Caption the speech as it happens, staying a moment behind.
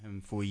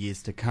for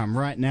years to come.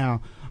 Right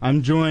now,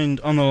 I'm joined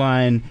on the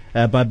line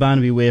by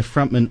Barnaby Ware,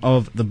 frontman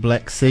of the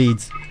Black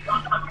Seeds.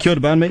 Kia ora,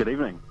 Barnaby. Good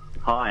evening.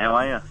 Hi, how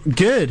are you?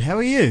 Good, how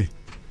are you?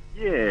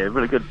 Yeah,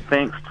 really good,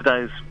 thanks.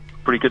 Today's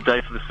a pretty good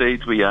day for the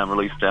Seeds. We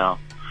released our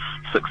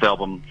 6th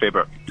album,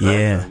 Fabric. So,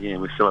 Yeah.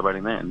 we're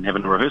celebrating that and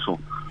having a rehearsal.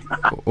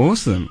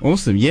 Awesome,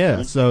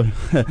 yeah. So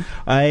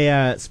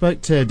I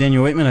spoke to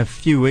Daniel Wheatman a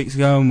few weeks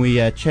ago and we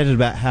chatted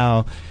about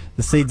how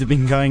the Seeds have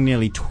been going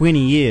nearly 20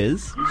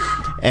 years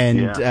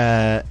and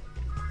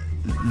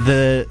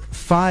the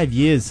 5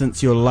 years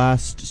since your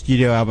last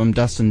studio album,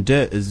 Dust and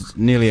Dirt, is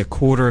nearly a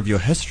quarter of your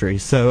history.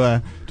 So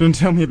do you want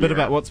to tell me a bit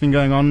about what's been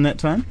going on in that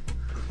time?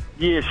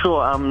 Yeah, sure.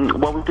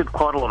 Well, we did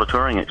quite a lot of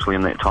touring actually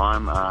in that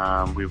time.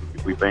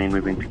 We've been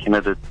to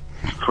Canada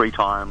 3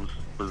 times,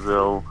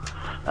 Brazil,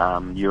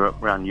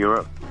 around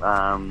Europe,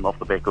 off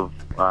the back of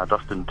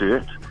Dust and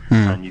Dirt.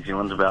 New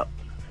Zealand's about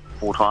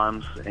 4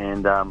 times,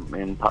 and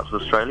parts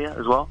of Australia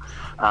as well.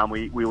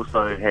 We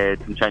also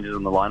had some changes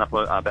in the lineup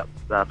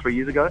about 3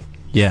 years ago.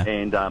 Yeah.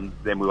 And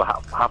then we were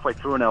halfway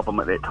through an album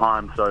at that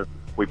time, so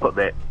we put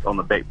that on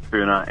the back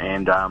burner,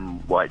 and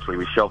actually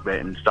we shelved that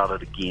and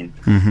started again.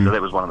 Mm-hmm. So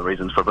that was one of the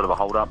reasons for a bit of a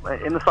hold up.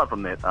 And aside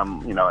from that,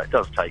 it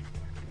does takes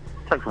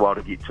a while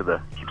to get to the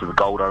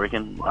gold, I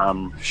reckon.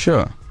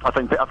 Sure. I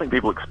think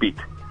people expect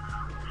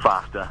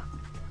faster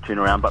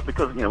turnaround, but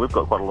because we've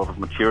got quite a lot of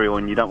material,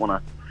 and you don't want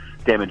to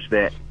damage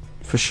that.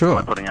 For sure.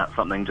 By putting out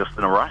something just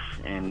in a rush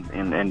and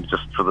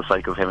just for the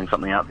sake of having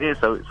something out there.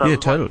 So yeah,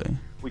 totally.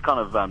 We kind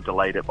of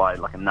delayed it by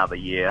like another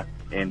year,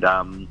 and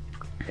that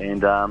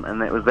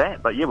was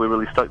that. But yeah, we're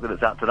really stoked that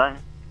it's out today.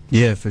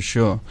 Yeah, for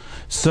sure.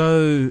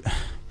 So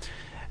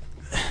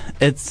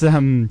it's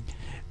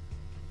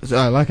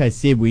like I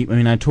said,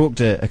 I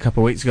talked a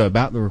couple of weeks ago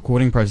about the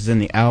recording process in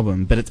the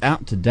album, but it's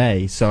out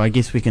today. So I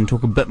guess we can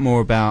talk a bit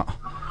more about,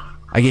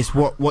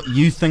 what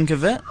you think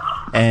of it,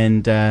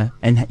 and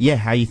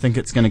how you think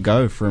it's going to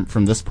go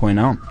from this point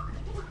on.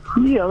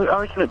 Yeah,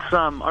 I reckon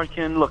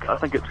I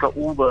think it's got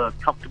all the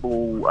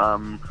comfortable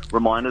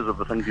reminders of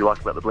the things you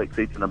like about the Black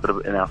Seeds and a bit of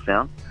it in our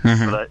sound.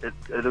 Mm-hmm. But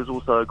it has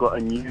also got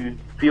a new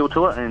feel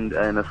to it and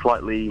a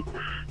slightly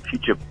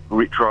future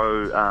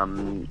retro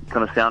kind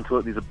of sound to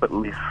it. There's a bit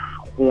less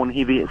horn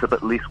heavy. It's a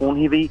bit less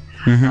horn heavy.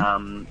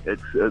 Mm-hmm.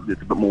 It's a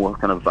bit more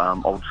kind of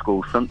old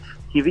school synth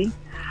heavy.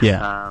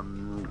 Yeah.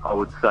 I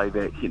would say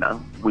that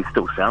we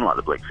still sound like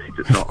the Black Seeds.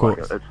 It's not like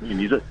it's new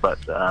music, but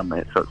so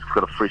it's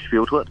got a fresh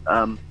feel to it.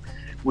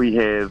 We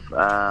have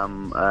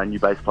a new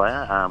bass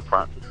player,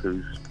 Francis,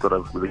 who's got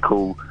a really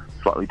cool,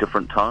 slightly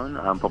different tone,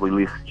 probably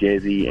less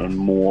jazzy and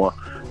more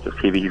just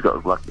heavy. He's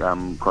got quite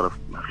a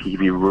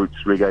heavy roots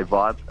reggae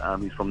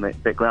vibe. He's from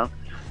that background,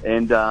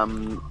 and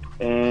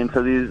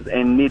so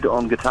Ned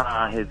on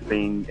guitar has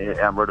been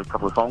wrote a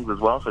couple of songs as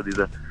well. So there's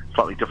a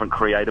slightly different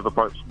creative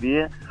approach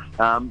there.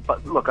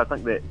 But look, I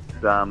think that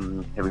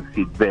having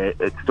said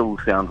that, it still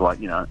sounds like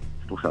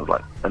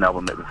an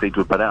album that the Seeds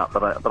would put out.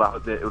 But I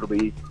hope that it'll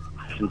be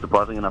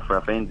surprising enough for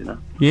our fans,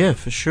 Yeah,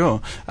 for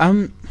sure.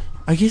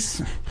 I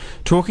guess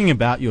talking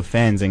about your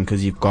fans, and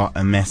because you've got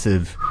a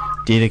massive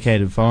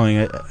dedicated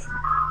following,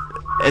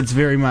 it's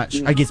very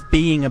much, I guess,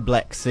 being a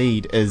Black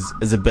Seed is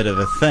a bit of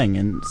a thing.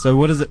 And so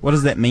what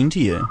does that mean to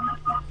you?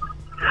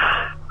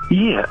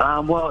 Yeah,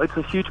 well, it's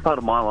a huge part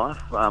of my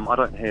life. I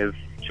don't have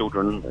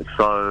children,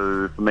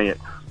 so for me it's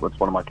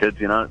one of my kids,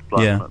 It's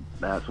like,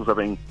 it's also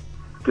been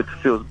good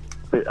to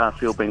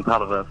feel being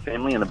part of a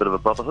family and a bit of a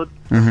brotherhood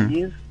for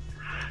years.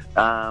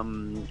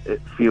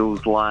 It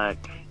feels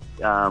like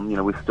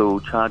we're still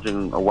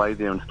charging away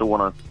there and still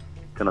want to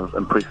kind of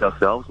impress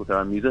ourselves with our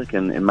own music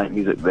and make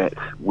music that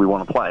we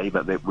want to play,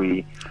 but that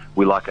we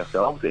like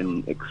ourselves,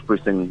 and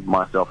expressing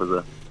myself as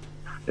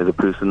a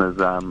person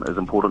is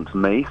important to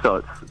me.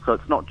 So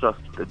it's not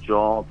just a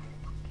job,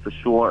 for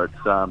sure.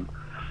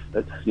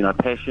 It's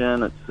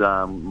passion. It's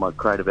my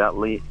creative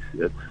outlet.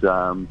 It's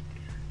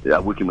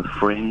working with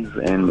friends,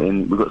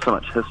 and we've got so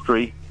much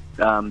history.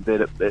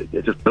 That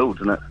it just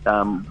builds, and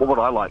what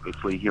I like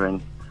actually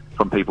hearing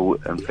from people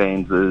and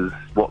fans is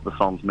what the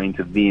songs mean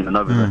to them. And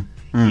over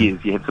the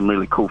years, you have some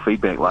really cool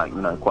feedback, like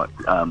quite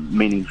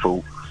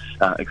meaningful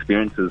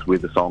experiences where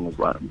the song was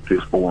like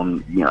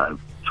firstborn,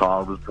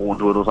 child was born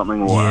to it or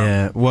something. Or,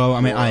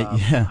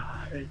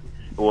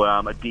 or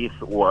a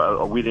death, or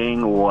a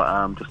wedding,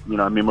 or just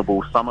a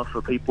memorable summer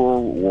for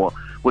people, or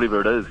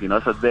whatever it is.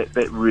 So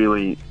that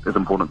really is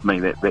important to me.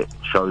 That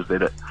shows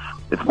that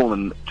it's more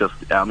than just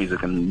our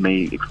music and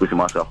me expressing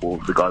myself, or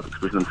the guys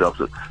expressing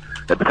themselves.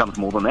 It becomes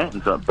more than that,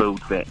 and so it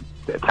builds that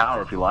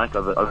tower, if you like,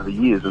 over the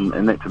years,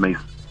 and that to me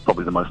is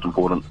probably the most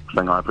important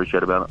thing I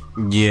appreciate about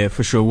it. Yeah,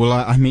 for sure. Well,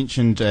 I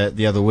mentioned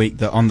the other week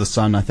that On the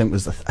Sun, I think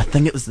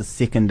it was the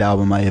second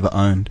album I ever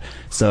owned,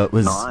 so it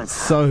was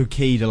so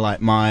key to like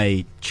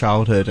my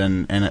childhood,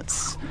 and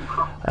it's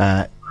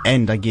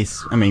and I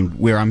guess,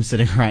 where I'm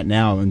sitting right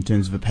now in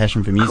terms of a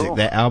passion for music,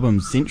 that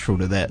album's central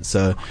to that.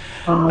 So,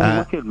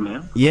 wicked,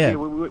 man. Yeah,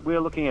 we're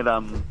looking at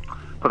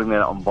putting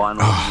that on vinyl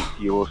next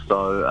year or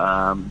so,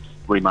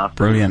 remastering,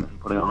 brilliant,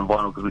 putting it on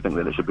vinyl, because we think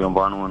that it should be on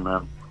vinyl,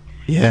 and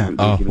Yeah. We're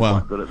getting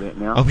quite good at that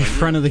now. I'll be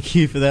front of the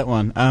queue for that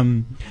one.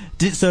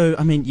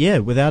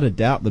 Without a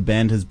doubt, the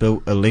band has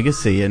built a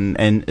legacy,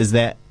 and is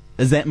that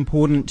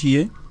important to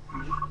you?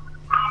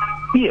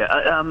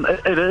 Yeah,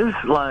 it is.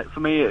 Like,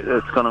 for me,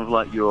 it's kind of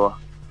like your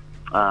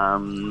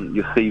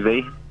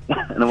CV,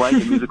 in a way,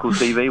 your musical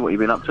CV, what you've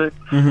been up to.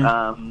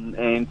 Mm-hmm.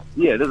 And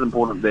yeah, it is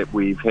important that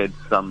we've had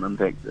some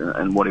impact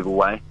in whatever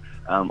way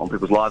on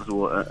people's lives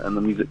or in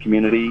the music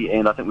community.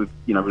 And I think we've,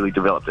 really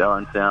developed our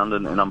own sound,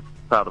 and I'm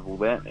proud of all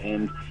that.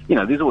 And,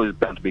 there's always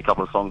bound to be a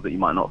couple of songs that you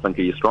might not think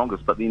are your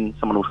strongest, but then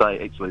someone will say,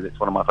 actually, that's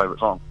one of my favourite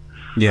songs.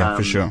 Yeah,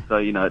 for sure. So,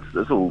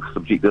 it's all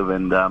subjective,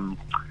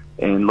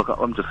 and look,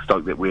 I'm just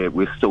stoked that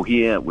we're still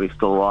here, we're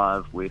still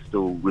alive, we're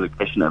still really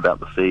passionate about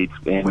the Seeds,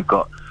 and we've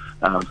got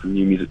some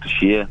new music to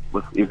share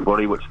with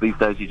everybody, which these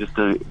days you just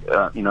do,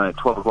 at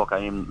 12 o'clock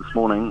a.m. this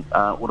morning,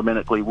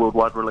 automatically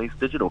worldwide release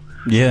digital.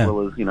 Yeah. As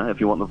well as, if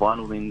you want the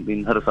vinyl,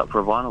 then hit us up for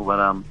a vinyl.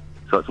 But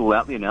so it's all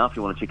out there now if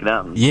you want to check it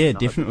out. And, yeah,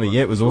 definitely.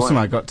 Yeah, it was awesome.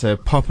 I got to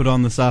pop it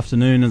on this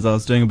afternoon as I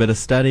was doing a bit of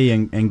study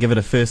and give it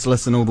a first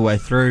listen all the way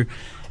through.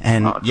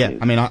 And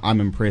I'm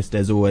impressed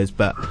as always.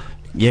 But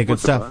yeah, good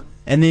stuff. Right?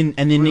 And then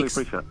really next.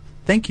 Appreciate it.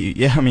 Thank you.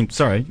 Yeah,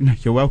 sorry.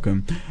 You're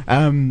welcome.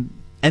 And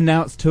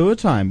now it's tour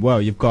time.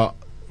 Well, you've got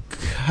a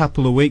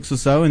couple of weeks or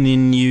so, and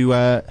then you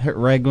hit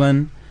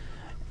Raglan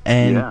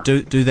and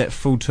do that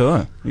full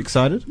tour. You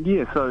excited?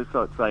 Yeah, so it's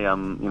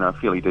a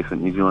fairly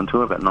decent New Zealand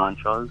tour, about 9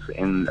 shows,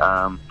 and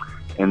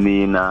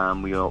then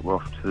we're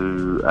off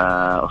to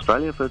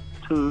Australia for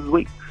 2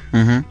 weeks.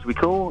 Mm-hmm. To be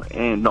cool,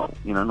 and not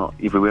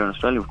everywhere in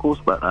Australia, of course,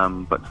 but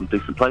some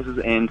decent places,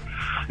 and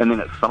then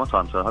it's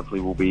summertime, so hopefully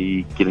we'll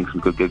be getting some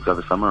good gigs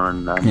over summer,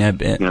 and I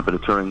bet. a bit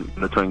of touring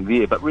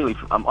there. But really,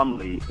 I'm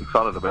really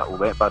excited about all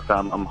that. But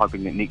I'm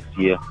hoping that next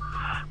year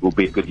will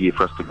be a good year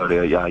for us to go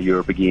to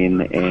Europe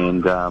again,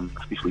 and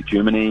especially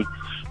Germany.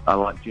 I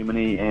like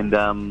Germany, and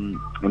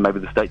maybe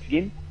the States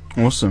again.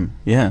 Awesome,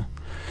 yeah.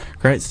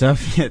 Great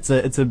stuff. It's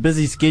a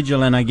busy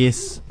schedule, and I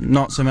guess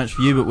not so much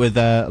for you, but with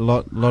a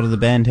lot of the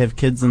band have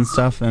kids and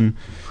stuff, and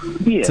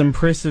it's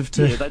impressive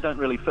to. Yeah, they don't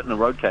really fit in a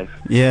road case.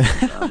 Yeah,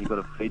 you've got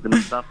to feed them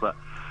and stuff, but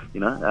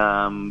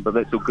but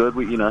that's all good.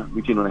 We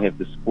generally have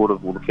the support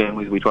of all the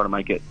families. We try to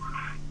make it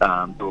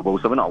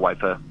doable, so we're not away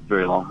for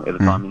very long at a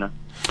time.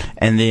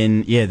 And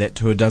then that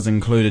tour does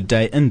include a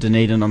date in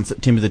Dunedin on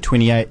September the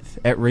 28th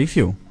at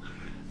Refuel.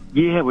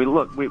 Yeah,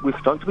 we're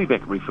stoked to be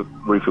back at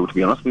Refuel. To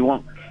be honest, we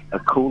want a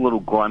cool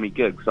little grimy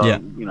gig. So,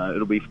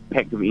 it'll be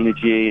packed of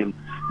energy and,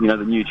 the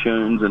new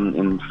tunes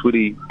and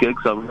sweaty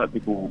gigs. So we hope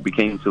people will be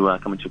keen to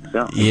come and check us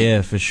out.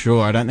 Yeah, for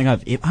sure. I don't think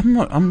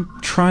I'm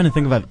trying to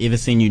think if I've ever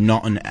seen you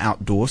not in an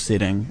outdoor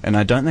setting, and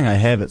I don't think I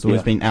have. It's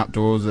always been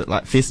outdoors at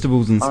like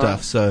festivals and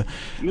stuff. So,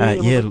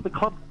 the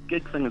club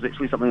gig thing is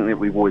actually something that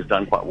we've always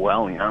done quite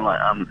well,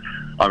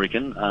 I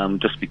reckon,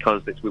 just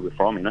because that's where we're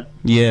from,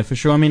 Yeah, for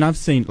sure. I've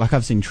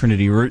seen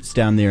Trinity Roots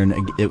down there, and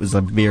it was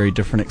a very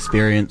different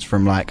experience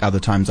from like other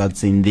times I'd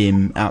seen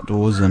them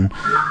outdoors, and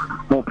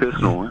more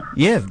personal.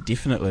 Yeah,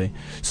 definitely.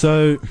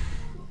 So,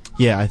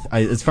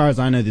 as far as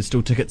I know, there's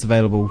still tickets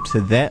available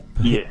to that.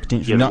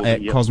 Potentially not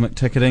at Cosmic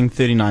Ticketing,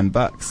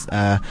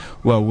 $39.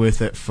 Well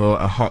worth it for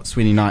a hot,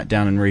 sweaty night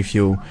down in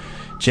Refuel,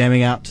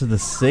 jamming out to the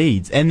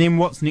Seeds. And then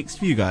what's next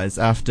for you guys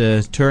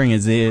after touring?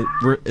 Is there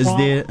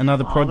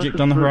another project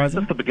on the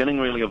horizon? Just the beginning,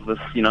 really, of this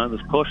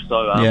this push.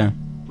 So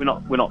we're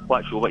not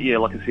quite sure, but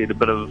like I said, a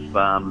bit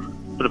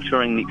of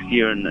touring next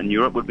year in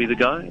Europe would be the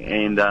go,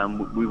 and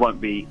we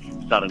won't be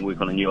starting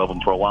work on a new album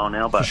for a while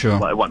now, but sure.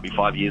 It won't be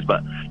 5 years.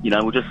 But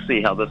we'll just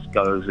see how this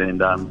goes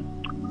and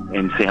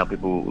see how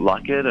people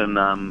like it, and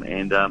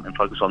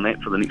focus on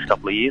that for the next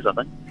couple of years, I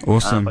think.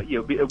 Awesome. But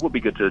it would be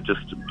good to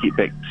just get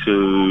back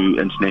to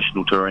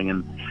international touring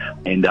and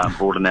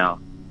broaden our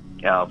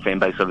fan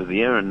base over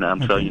there.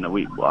 And so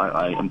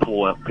I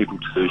implore people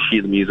to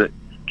share the music,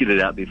 get it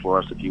out there for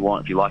us if you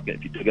want, if you like it,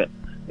 if you dig it,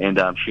 and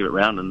share it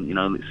around, and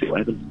let's see what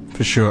happens.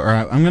 For sure. All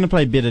right, I'm going to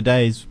play Better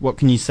Days. What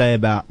can you say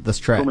about this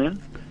track? Cool, man.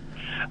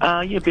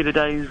 Better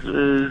Days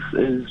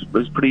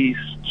is pretty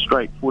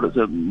straightforward. It's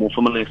a more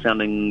familiar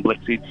sounding Black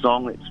Seeds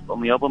song that's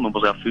on the album. It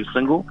was our first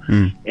single,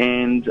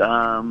 and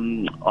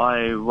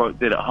I wrote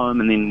that at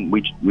home, and then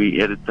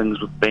we added things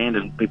with the band,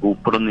 and people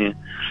put in their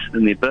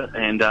bit,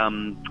 and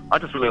I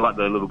just really like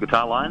the little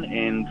guitar line,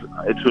 and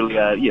it's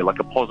really like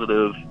a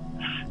positive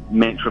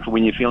mantra for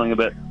when you're feeling a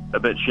bit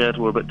shit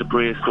or a bit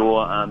depressed,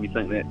 or you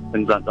think that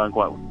things aren't going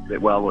quite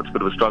that well, or it's a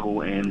bit of a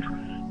struggle,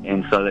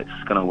 and so that's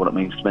kind of what it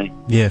means to me.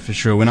 Yeah, for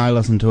sure. When I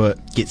listen to it,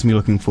 it gets me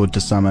looking forward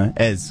to summer,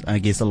 as I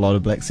guess a lot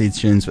of Black Seeds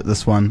tunes, but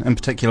this one in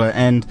particular.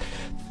 And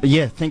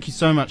thank you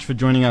so much for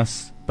joining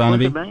us,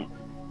 Barnaby. Good, mate.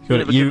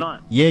 Good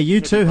night. Yeah,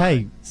 you too.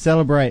 Hey,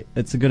 celebrate.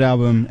 It's a good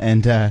album,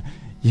 and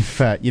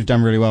you've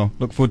done really well.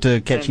 Look forward to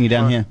catching you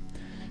down here.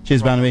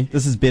 Cheers, Barnaby.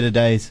 This is Better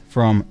Days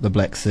from the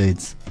Black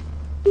Seeds.